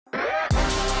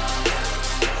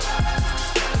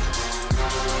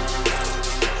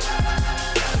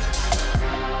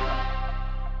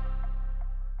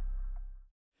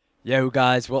Yo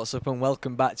guys, what's up and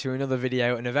welcome back to another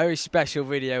video and a very special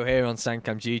video here on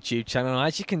SAMCAM's YouTube channel.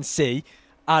 As you can see,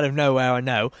 out of nowhere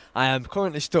I am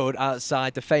currently stood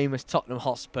outside the famous Tottenham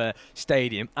Hotspur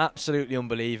Stadium. Absolutely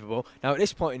unbelievable. Now at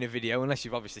this point in the video, unless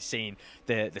you've obviously seen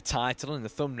the title and the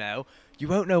thumbnail, you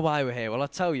won't know why we're here. Well, I'll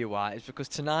tell you why. It's because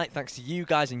tonight, thanks to you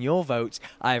guys and your votes,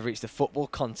 I have reached the Football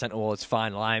Content Awards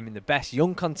final. I am in the Best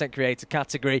Young Content Creator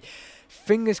category.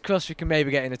 Fingers crossed we can maybe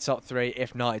get in the top 3.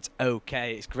 If not, it's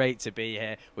okay. It's great to be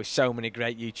here with so many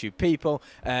great YouTube people.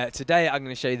 Today, I'm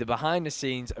going to show you the behind the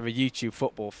scenes of a YouTube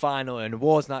football final, an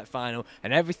awards night final,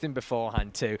 and everything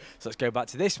beforehand too. So let's go back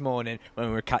to this morning when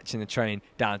we were catching the train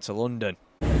down to London.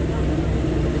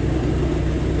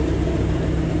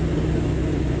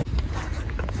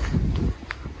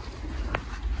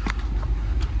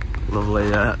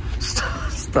 Lovely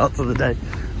start to the day.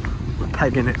 We're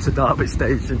pegging it to Derby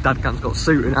Station. Dadcam's got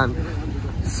suit in hand,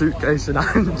 suitcase in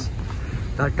hands.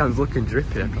 Dadcam's looking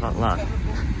drippy, I can't lie.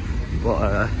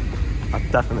 But I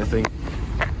definitely think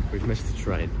we've missed the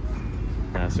train.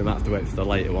 So we might have to wait for the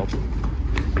later one.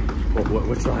 But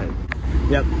we're trying.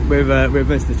 Yep, we've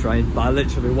missed the train by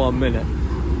literally 1 minute.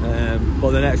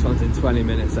 But the next one's in 20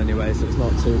 minutes anyway, so it's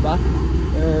not too bad.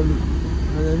 And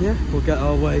then yeah, we'll get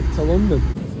our way to London.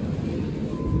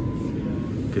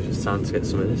 Gives us time to get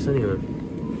some of this anyway.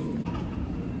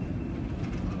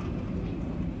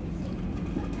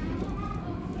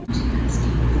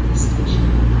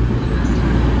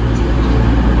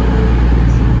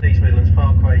 East Midlands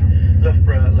Parkway,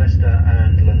 Loughborough, Leicester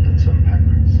and London St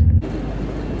Pancras.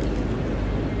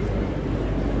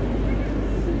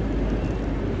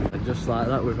 And just like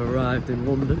that, we've arrived in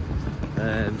London.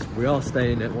 We are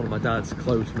staying at one of my dad's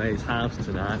close mate's house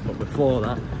tonight, but before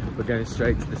that we're going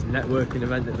straight to this networking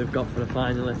event that they've got for the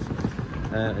finalists,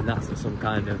 and that's at some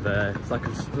kind of it's like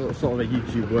a sort of a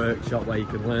YouTube workshop where you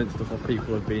can learn stuff off people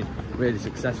who've been really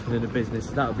successful in the business.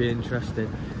 So that'll be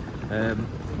interesting. And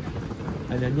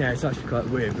then yeah, it's actually quite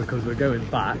weird because we're going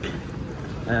back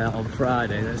on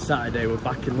Friday, and then Saturday we're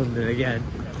back in London again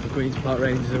for Queen's Park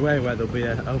Rangers away, where there'll be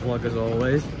a vlog as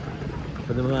always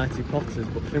for the mighty Potters.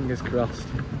 But fingers crossed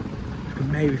we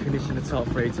can maybe finish in the top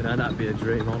 3 tonight. That'd be a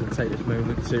dream. I want to take this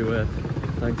moment to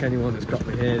thank anyone that's got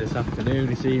me here this afternoon,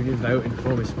 this evening, voting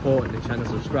for me, supporting the channel,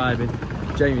 subscribing.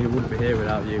 Jamie wouldn't be here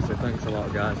without you, so thanks a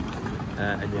lot guys.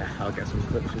 And yeah, I'll get some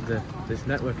clips of this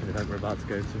networking event we're about to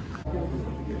go to.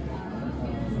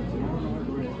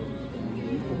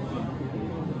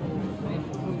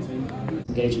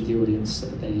 Engage with the audience so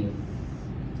that they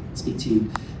speak to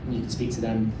you and you can speak to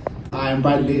them. I am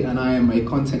Bradley and I am a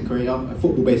content creator, a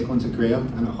football-based content creator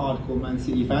and a hardcore Man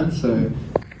City fan, so...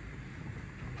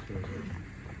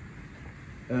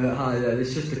 Hi there,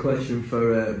 this is just a question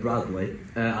for Bradley.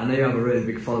 I know you have a really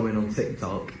big following on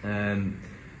TikTok, and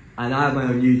I have my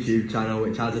own YouTube channel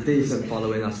which has a decent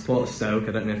following. I support Stoke.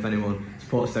 I don't know if anyone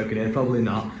supports Stoke in here, probably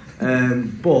not.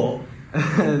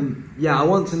 Yeah, I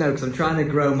want to know, because I'm trying to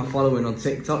grow my following on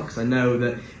TikTok, because I know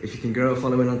that if you can grow a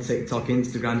following on TikTok,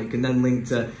 Instagram, it can then link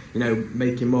to, you know,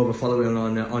 making more of a following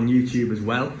on YouTube as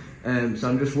well. So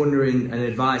I'm just wondering,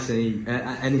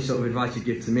 any sort of advice you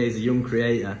give to me as a young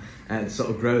creator to sort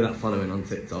of grow that following on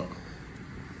TikTok.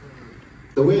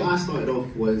 The way I started off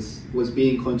was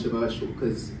being controversial,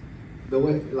 because the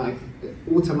way, like,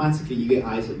 automatically you get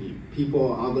eyes on you.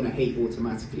 People are going to hate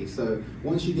automatically. So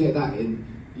once you get that in,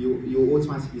 you're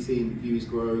automatically seeing views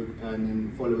grow and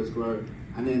then followers grow,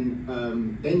 and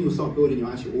then you'll start building your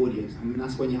actual audience, and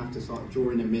that's when you have to start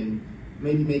drawing them in.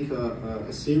 Maybe make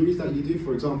a series that you do.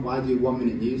 For example, I do 1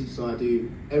 minute news, so I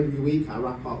do every week. I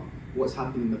wrap up what's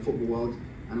happening in the football world,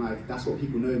 and like that's what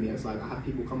people know me as. Like I have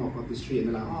people come up the street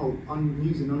and they're like, "Oh, I'm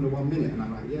news in under 1 minute," and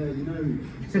I'm like, "Yeah, you know me."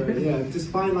 So yeah, just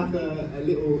find like a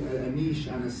niche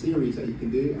and a series that you can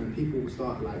do, and people will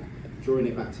start like drawing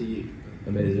it back to you.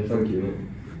 Amazing, thank you.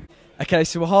 Okay,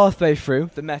 so we're halfway through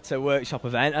the Meta Workshop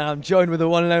event, and I'm joined with the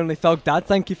one and only THOGDAD.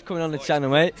 Thank you for coming on the channel,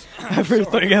 mate. I thought you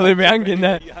were going to leave me hanging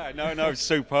there. Yeah, no,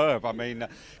 superb. I mean,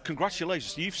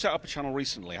 congratulations. You've set up a channel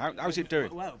recently. How's it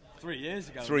doing? Well, 3 years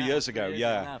ago. 3 years ago,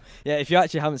 yeah. Yeah, if you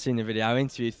actually haven't seen the video, I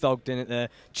interviewed THOGDAD at the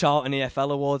Charlton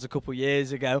EFL Awards a couple of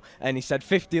years ago, and he said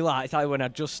 50 likes when I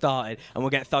just started, and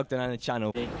we'll get THOGDAD on the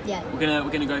channel. Yeah.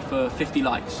 We're gonna go for 50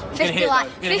 likes. 50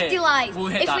 likes. 50 likes. We'll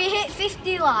hit if that. we hit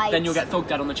 50 likes, then you'll get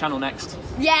THOGDAD on the channel next.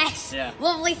 Yes. Yeah.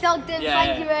 Lovely THOGDAD. Yeah,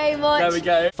 Thank you very much. There we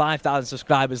go. 5,000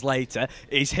 subscribers later,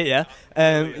 he's here.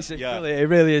 It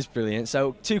really is brilliant.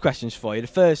 So 2 questions for you. The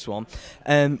first one,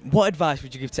 what advice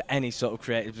would you give to any sort of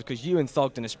creators? because you and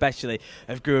Thogden especially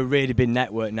have grew a really big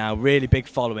network now, really big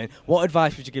following. What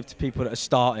advice would you give to people that are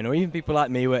starting, or even people like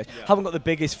me who haven't got the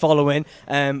biggest following,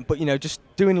 but you know, just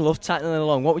doing love tackling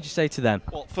along? What would you say to them?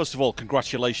 Well, first of all,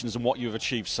 congratulations on what you've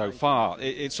achieved so far.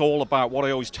 It's all about what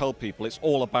I always tell people. It's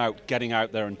all about getting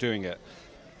out there and doing it.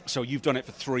 So you've done it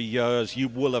for 3 years. You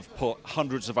will have put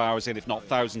hundreds of hours in, if not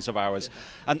thousands of hours.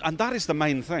 And that is the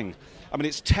main thing. I mean,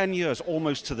 it's 10 years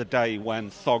almost to the day when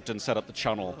Thogden set up the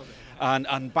channel.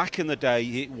 And back in the day,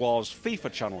 it was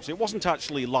FIFA channels. It wasn't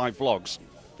actually live vlogs.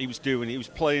 He was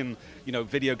playing, you know,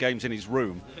 video games in his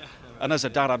room. And as a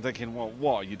dad, I'm thinking, well,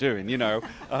 what are you doing, you know?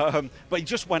 But he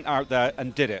just went out there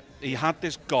and did it. He had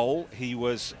this goal. He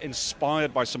was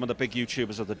inspired by some of the big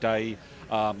YouTubers of the day,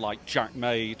 like Jack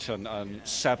Mate and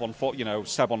Seb on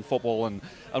football and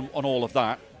all of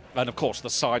that. And of course, the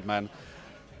Sidemen.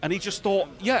 And he just thought,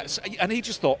 yes, and he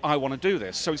just thought, I want to do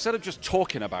this. So instead of just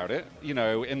talking about it, you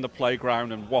know, in the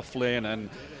playground and waffling,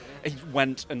 and he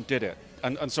went and did it.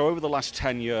 And so over the last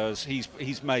 10 years,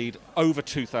 he's made over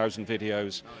 2,000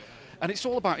 videos. And it's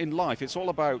all about, in life, it's all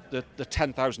about the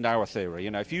 10,000 hour theory.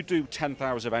 You know, if you do 10,000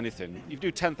 hours of anything, if you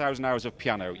do 10,000 hours of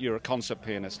piano, you're a concert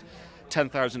pianist.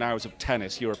 10,000 hours of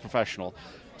tennis, you're a professional.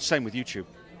 Same with YouTube.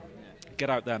 Get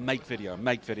out there, make video.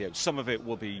 Some of it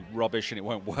will be rubbish and it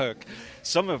won't work.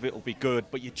 Some of it will be good,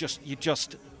 but you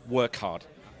just work hard.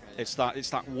 It's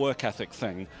that work ethic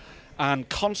thing. And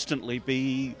constantly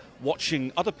be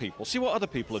watching other people, see what other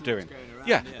people are doing.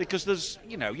 Yeah, because there's,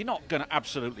 you know, you're not going to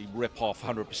absolutely rip off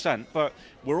 100%, but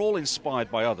we're all inspired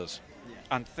by others.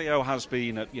 And Theo has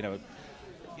been, you know,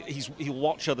 he'll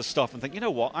watch other stuff and think, you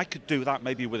know what, I could do that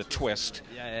maybe with a twist.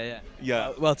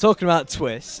 Yeah. Well, talking about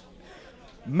twists,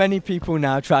 many people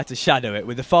now try to shadow it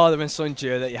with the father and son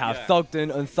duo that you have,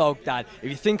 Thogden and THOGDAD.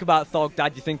 If you think about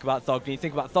THOGDAD, you think about Thogden. You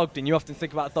think about Thogden, you often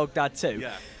think about THOGDAD too.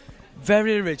 Yeah.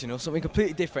 Very original, something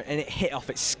completely different, and it hit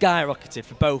off, it skyrocketed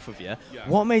for both of you. Yeah.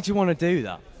 What made you want to do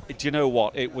that? Do you know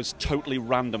what? It was totally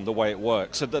random the way it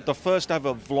worked. So the first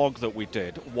ever vlog that we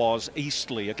did was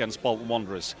Eastleigh against Bolton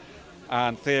Wanderers.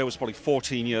 And Theo was probably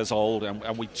 14 years old,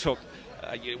 and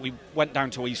we went down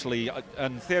to Eastleigh,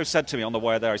 and Theo said to me on the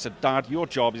way there, he said, Dad, your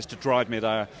job is to drive me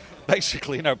there,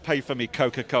 basically, you know, pay for me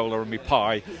Coca-Cola and me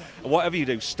pie, and whatever you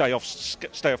do, stay off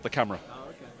the camera.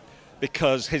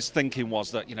 Because his thinking was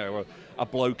that, you know, a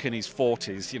bloke in his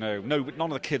 40s, you know, none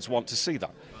of the kids want to see that.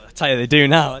 Well, I tell you, they do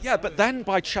now. Yeah, but then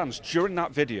by chance, during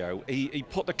that video, he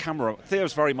put the camera,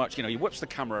 Theo's very much, you know, he whips the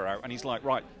camera out and he's like,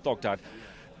 right, THOGDAD.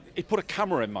 He put a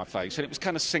camera in my face and it was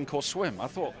kind of sink or swim. I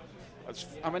thought,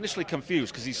 I'm initially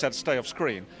confused because he said stay off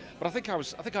screen, but I think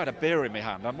I had a beer in my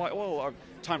hand. I'm like, well,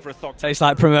 time for a THOGDAD. Tastes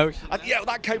like promotion. Yeah,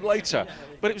 that came later.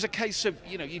 But it was a case of,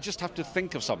 you know, you just have to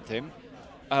think of something.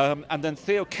 And then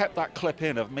Theo kept that clip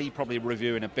in of me probably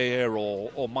reviewing a beer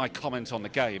or my comment on the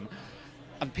game.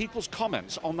 And people's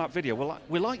comments on that video were like,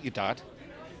 we like you, Dad.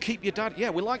 Keep your dad. Yeah,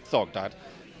 we like THOGDAD.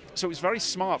 So it was very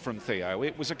smart from Theo.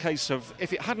 It was a case of,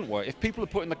 if it hadn't worked, if people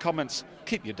had put in the comments,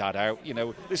 keep your dad out, you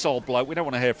know, this old bloke, we don't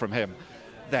want to hear from him,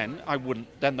 then there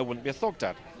wouldn't be a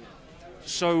THOGDAD.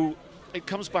 So it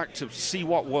comes back to see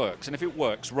what works, and if it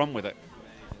works, run with it.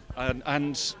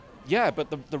 And yeah, but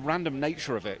the random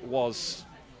nature of it was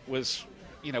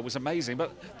amazing.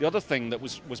 But the other thing that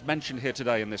was mentioned here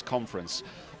today in this conference,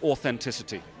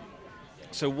 authenticity.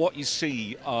 So what you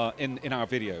see in our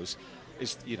videos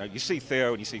is, you know, you see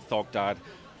Theo and you see THOGDAD.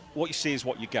 What you see is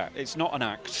what you get. It's not an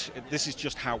act. This is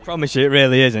just how. I promise you, it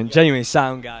really isn't. Yeah. Genuinely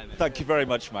sound guy. Man. Thank you very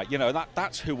much, mate. You know,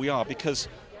 that's who we are, because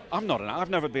I've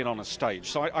never been on a stage,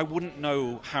 so I wouldn't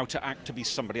know how to act to be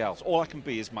somebody else. All I can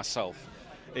be is myself.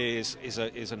 Is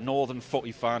a northern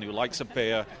footy fan who likes a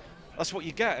beer. That's what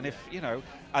you get. And if, you know,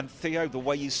 and Theo, the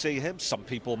way you see him, some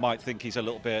people might think he's a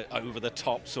little bit over the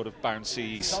top, sort of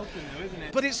bouncy. It's Thogden, though, isn't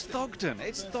it? But it's Thogden.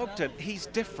 It's Thogden. He's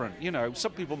different. You know,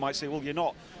 some people might say, well, you're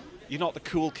not the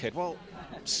cool kid. Well,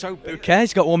 so who cares?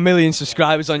 He's got 1 million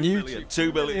subscribers on YouTube.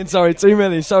 2 million. Sorry, 2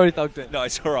 million. Sorry, Thogden. No,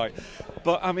 it's all right.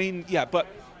 But I mean, yeah. But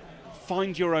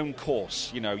find your own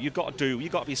course. You know, you got to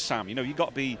be Sam. You know, you got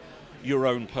to be your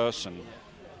own person.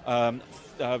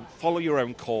 Follow your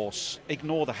own course,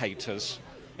 ignore the haters.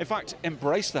 In fact,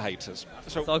 embrace the haters.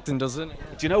 So Thogden doesn't. Do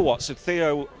you know what? So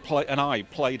Theo and I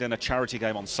played in a charity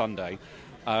game on Sunday,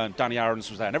 and Danny Aarons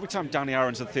was there. And every time Danny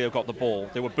Aarons and Theo got the ball,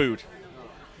 they were booed.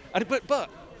 And but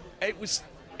it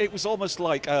was almost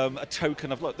like a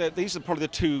token of, look, these are probably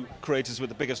the two creators with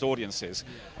the biggest audiences.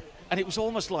 And it was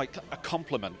almost like a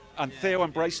compliment. And Theo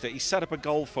embraced it. He set up a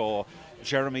goal for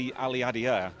Jeremy Ali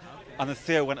Adier. And then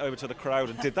Theo went over to the crowd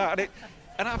and did that.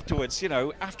 And afterwards, you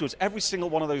know, every single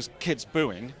one of those kids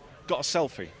booing got a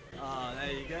selfie. Oh,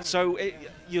 there you go. So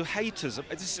your haters,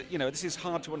 this is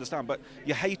hard to understand, but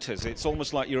your haters, it's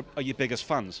almost like are your biggest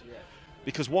fans.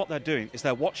 Because what they're doing is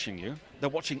they're watching you, they're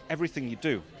watching everything you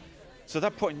do. So they're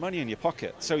putting money in your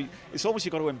pocket. So it's almost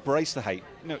you've got to embrace the hate.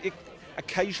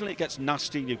 Occasionally it gets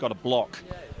nasty and you've got to block.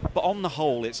 But on the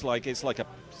whole, at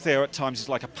times it's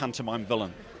like a pantomime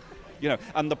villain.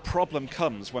 And the problem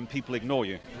comes when people ignore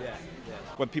you.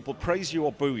 When people praise you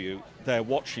or boo you, they're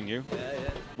watching you.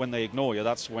 When they ignore you,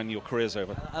 that's when your career's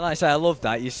over. And like I say, I love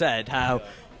that. You said how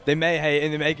they may hate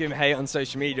and they may give him hate on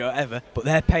social media or whatever, but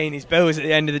they're paying his bills at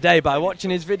the end of the day by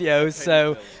watching his videos.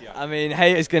 So, I mean,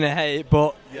 haters going to hate,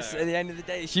 but at the end of the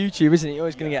day, it's YouTube, isn't it? You're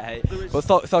always going to get hate. But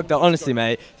THOGDAD, honestly,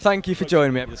 mate, thank you for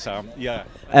joining me. Sam,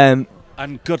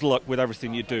 and good luck with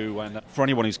everything you do. And for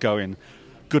anyone who's going,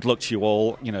 good luck to you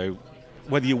all.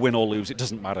 Whether you win or lose, it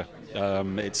doesn't matter.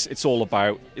 It's all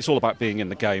about being in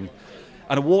the game.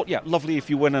 An award, lovely if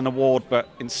you win an award, but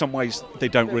in some ways they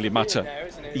don't really matter.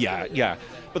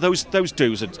 But those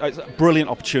dues are a brilliant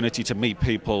opportunity to meet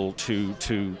people, to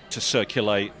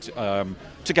circulate,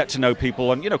 to get to know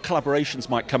people, and collaborations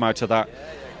might come out of that.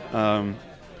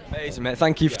 Amazing, mate.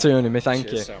 Thank you for tuning me.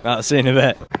 Thank you. Right, I'll see you in a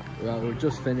bit. Right, we've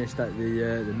just finished at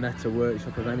the Meta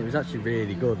Workshop event. It was actually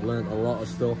really good. Learned a lot of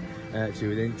stuff actually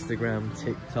with Instagram,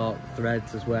 TikTok,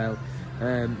 Threads as well.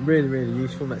 Really, really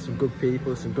useful. Met some good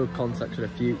people, some good contacts for the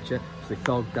future. So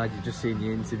THOGDAD, you've just seen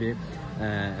the interview.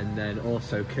 And then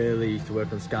also Curly used to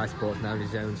work on Sky Sports, now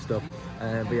his own stuff.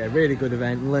 But yeah, really good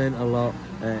event, learned a lot.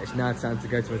 It's now time to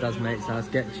go to my dad's mate's house,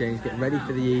 get changed, get ready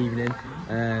for the evening.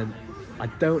 I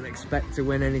don't expect to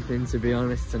win anything, to be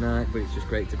honest, tonight, but it's just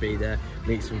great to be there,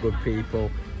 meet some good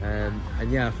people.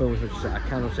 And yeah, I film as much as I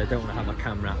can. Obviously, I don't want to have my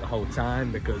camera out the whole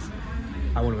time because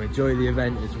I want to enjoy the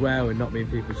event as well and not be in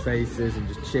people's faces and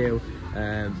just chill.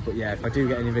 But yeah, if I do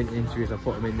get any interviews, I'll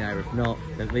put them in there. If not,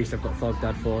 then at least I've got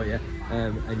THOGDAD for you.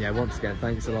 And yeah, once again,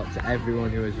 thanks a lot to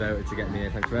everyone who has voted to get me here.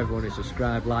 Thanks to everyone who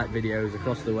subscribed, liked videos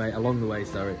along the way.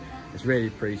 It's really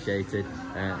appreciated.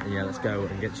 And yeah, let's go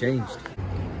and get changed.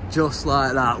 Just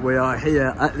like that, we are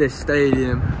here at this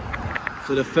stadium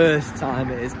for the first time.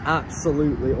 It is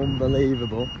absolutely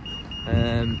unbelievable.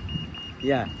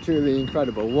 Yeah, truly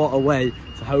incredible. What a way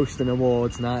to host an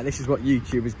awards night. This is what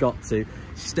YouTube has got to.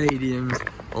 Stadiums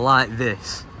like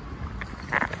this.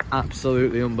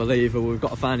 Absolutely unbelievable. We've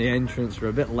got to find the entrance. We're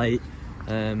a bit late.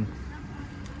 But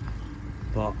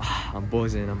I'm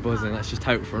buzzing. Let's just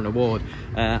hope for an award.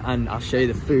 And I'll show you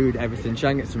the food, everything. Try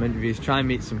and get some interviews. Try and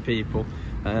meet some people.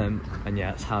 And yeah,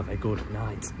 let's have a good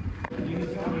night.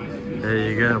 There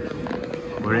you go.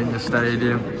 We're in the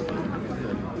stadium.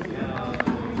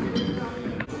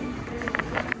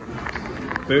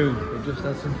 Boom. We've just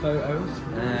had some photos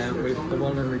with the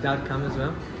one on my dad cam as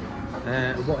well.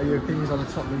 What are your opinions on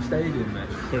the Tottenham Stadium, mate?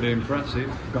 Pretty impressive.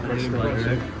 Pretty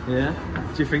impressive. Yeah.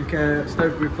 Do you think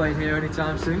Stoke will be playing here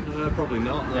anytime soon? Probably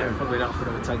not. No. Yeah, probably not for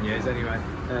another 10 years anyway.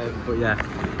 But yeah,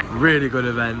 really good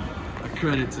event.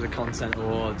 Credit to the Content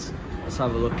Awards. Let's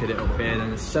have a look at it up here.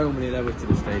 And there's so many levels to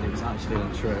the stadium, it's actually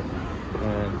untrue.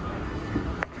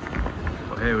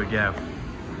 But here we go.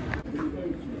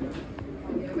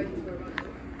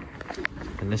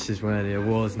 And this is where the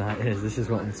awards night is. This is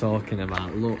what I'm talking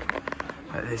about. Look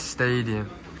at this stadium.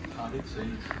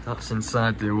 That's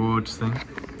inside the awards thing.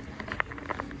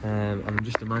 I'm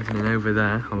just imagining over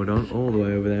there, hold on, all the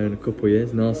way over there in a couple of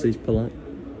years, Narcissus Polite,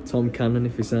 Tom Cannon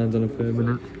if he signs on a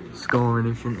permanent, scoring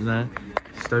in front of there,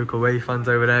 Stoke away fans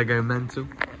over there going mental.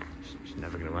 It's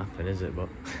never going to happen, is it? But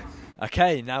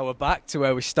okay, now we're back to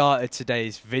where we started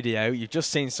today's video. You've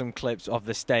just seen some clips of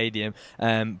the stadium,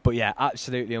 but yeah,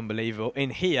 absolutely unbelievable.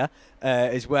 In here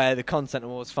is where the Content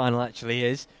Awards final actually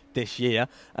is this year.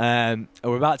 We're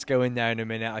about to go in there in a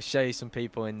minute. I'll show you some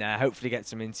people in there, hopefully get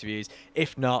some interviews.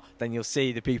 If not, then you'll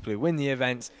see the people who win the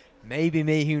events. Maybe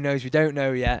me, who knows, we don't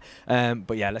know yet.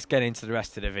 But yeah, let's get into the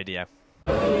rest of the video.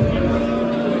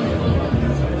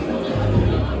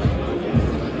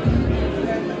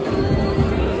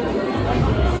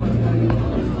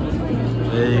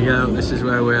 There you go, this is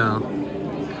where we are.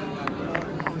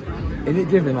 Isn't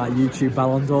it giving like YouTube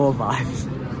Ballon d'Or vibes?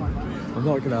 I'm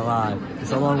not gonna lie,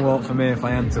 it's a long walk for me if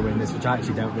I am to win this, which I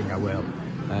actually don't think I will.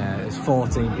 There's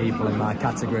 14 people in my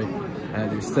category.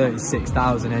 There's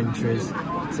 36,000 entries,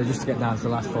 so just to get down to the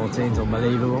last 14 is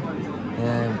unbelievable.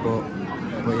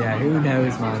 But yeah, who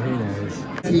knows, man, who knows.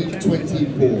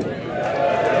 2024.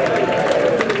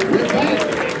 We're back!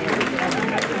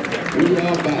 We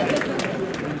are back.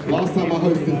 Last time I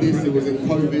hosted this, it was in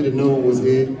COVID and no one was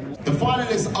here. The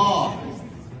finalists are...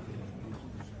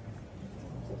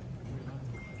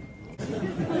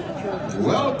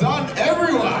 Well done,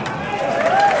 everyone!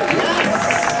 Yes!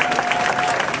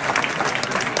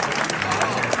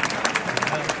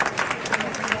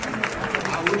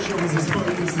 wish I was as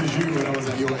focused as you when I was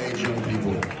at your age, young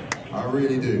people. I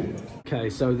really do. Okay,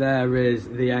 so there is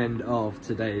the end of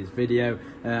today's video.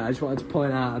 I just wanted to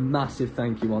point out a massive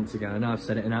thank you once again. I know I've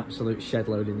said it an absolute shed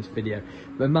load in this video,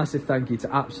 but a massive thank you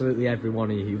to absolutely every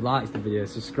one of you who likes the video,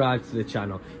 subscribes to the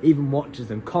channel, even watches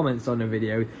them, comments on the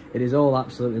video. It is all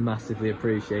absolutely massively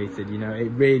appreciated. You know, it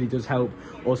really does help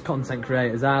us content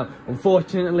creators out.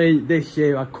 Unfortunately, this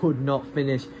year I could not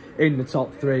finish in the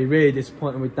top 3. Really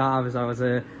disappointed with that, as I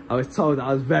was told that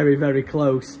I was very, very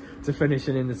close to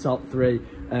finishing in the top 3.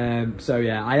 So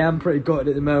yeah, I am pretty gutted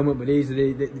at the moment, but these are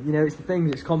the you know, it's the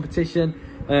things, it's competition,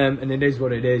 and it is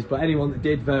what it is. But anyone that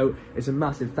did vote, it's a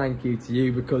massive thank you to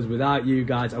you, because without you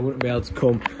guys I wouldn't be able to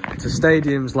come to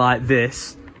stadiums like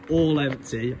this, all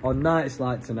empty, on nights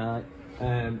like tonight.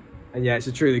 And yeah, it's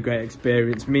a truly great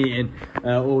experience meeting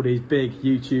all these big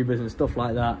YouTubers and stuff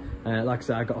like that. Like I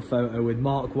said, I got a photo with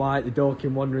Mark White, the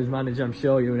Dorking Wanderers manager. I'm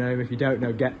sure you know him. If you don't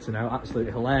know, get to know.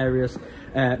 Absolutely hilarious.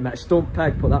 Met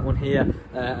Stumpeg, put that one here,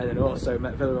 and then also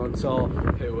met Villa on Tour,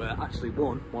 who actually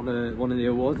won one of the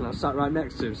awards, and I sat right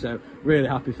next to him. So really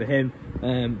happy for him.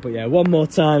 But yeah, one more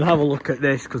time, have a look at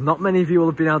this, because not many of you will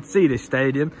have been able to see this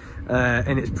stadium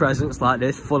in its presence like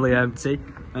this, fully empty.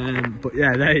 But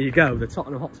yeah, there you go, the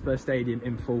Tottenham Hotspur Stadium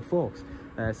in full force.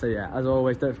 So yeah, as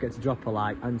always, don't forget to drop a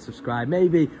like and subscribe.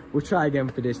 Maybe we'll try again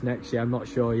for this next year, I'm not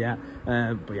sure yet.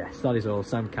 But yeah, that is all.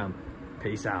 SAMCAM,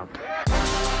 peace out.